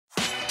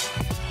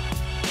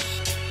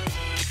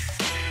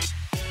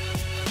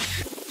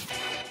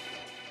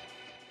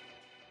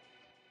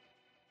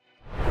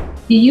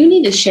Do you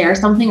need to share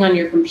something on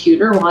your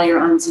computer while you're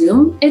on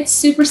Zoom? It's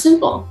super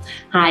simple.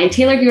 Hi,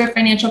 Taylor here at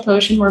Financial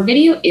Potion, where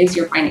video is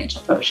your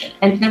financial potion.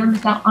 And to never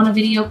miss out on a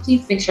video,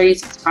 please make sure you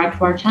subscribe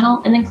to our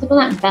channel and then click on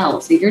that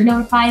bell so you're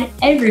notified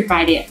every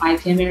Friday at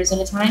 5 p.m.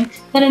 Arizona time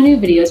that a new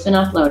video has been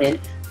uploaded.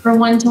 For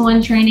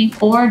one-to-one training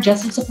or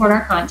just to support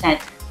our content,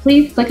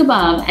 please click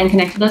above and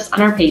connect with us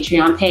on our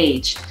Patreon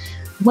page.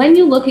 When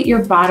you look at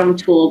your bottom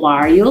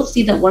toolbar, you'll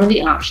see that one of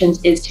the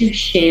options is to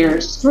share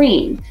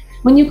screen.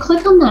 When you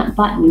click on that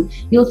button,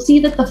 you'll see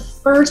that the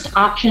first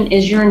option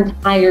is your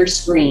entire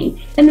screen.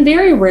 And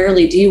very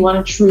rarely do you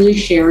want to truly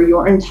share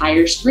your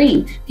entire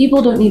screen.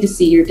 People don't need to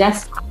see your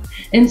desktop.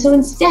 And so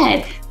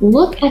instead,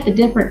 look at the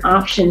different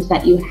options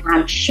that you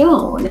have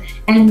shown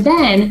and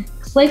then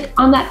click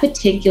on that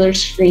particular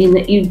screen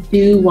that you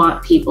do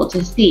want people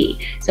to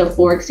see. So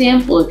for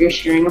example, if you're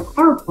sharing a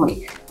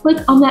PowerPoint, click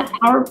on that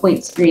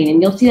PowerPoint screen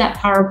and you'll see that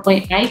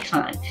PowerPoint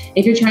icon.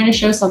 If you're trying to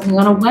show something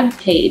on a web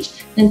page,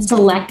 then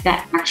select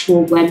that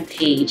actual web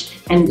page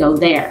and go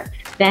there.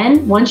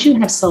 Then once you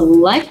have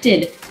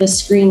selected the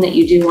screen that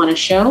you do want to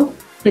show,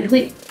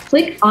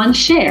 click on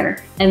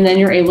share, and then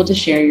you're able to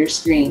share your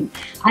screen.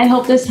 I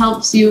hope this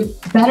helps you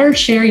better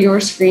share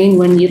your screen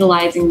when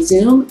utilizing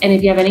Zoom. And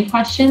if you have any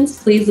questions,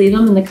 please leave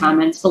them in the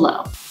comments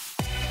below.